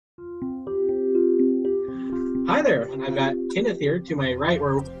Hi there, and I've got Kenneth here to my right.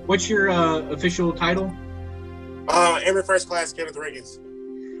 Or what's your official title? Airman First Class Kenneth Riggins.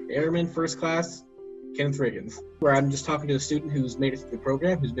 Airman First Class Kenneth Riggins. Where I'm just talking to a student who's made it through the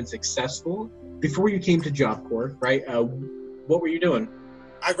program, who's been successful. Before you came to Job Corps, right? What were you doing?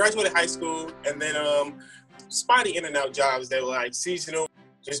 I graduated high school and then spotty in and out jobs that were like seasonal,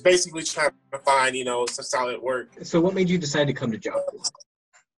 just basically trying to find, some solid work. So what made you decide to come to Job Corps?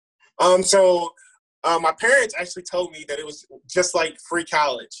 My parents actually told me that it was just like free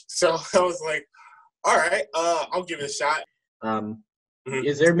college. So I was like, all right, I'll give it a shot.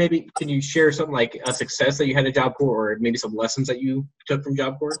 Is there can you share something like a success that you had at Job Corps, or maybe some lessons that you took from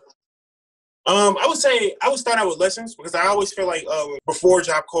Job Corps? I would say I would start out with lessons because I always feel like before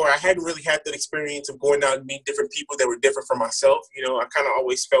Job Corps, I hadn't really had that experience of going out and meeting different people that were different from myself. I kind of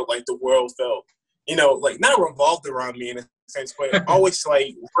always felt like the world felt, like not revolved around me in a sense, but always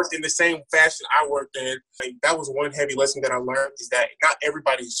like worked in the same fashion I worked in. Like that was one heavy lesson that I learned, is that not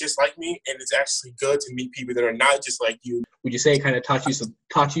everybody is just like me, and it's actually good to meet people that are not just like you. Would you say it kind of taught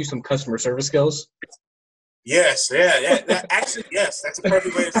you some customer service skills? Yes, yeah. Actually, yes, that's a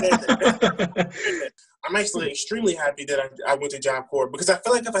perfect way to say that. I'm actually extremely happy that I went to Job Corps, because I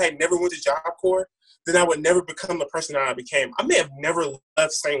feel like if I had never went to Job Corps, then I would never become the person that I became. I may have never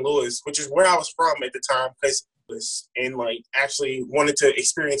left St. Louis, which is where I was from at the time, and actually wanted to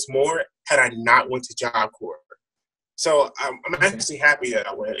experience more had I not went to Job Corps. So I'm actually happy that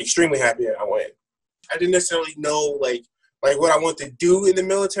I went. Extremely happy that I went. I didn't necessarily know like what I wanted to do in the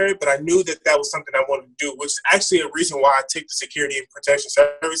military, but I knew that was something I wanted to do, which is actually a reason why I took the security and protection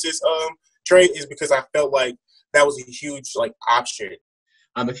services trade, is because I felt like that was a huge option.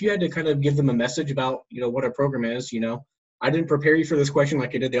 If you had to kind of give them a message about, what our program is, I didn't prepare you for this question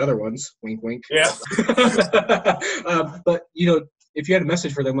like I did the other ones. Wink, wink. Yeah. But, if you had a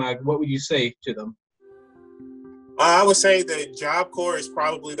message for them, what would you say to them? I would say that Job Corps is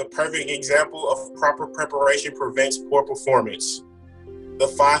probably the perfect example of proper preparation prevents poor performance. The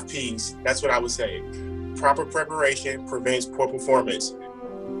 5 Ps, that's what I would say. Proper preparation prevents poor performance.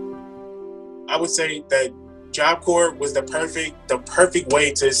 I would say that Job Corps was the perfect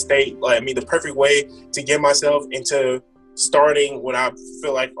way to the perfect way to get myself into starting what I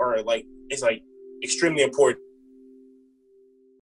feel like is extremely important.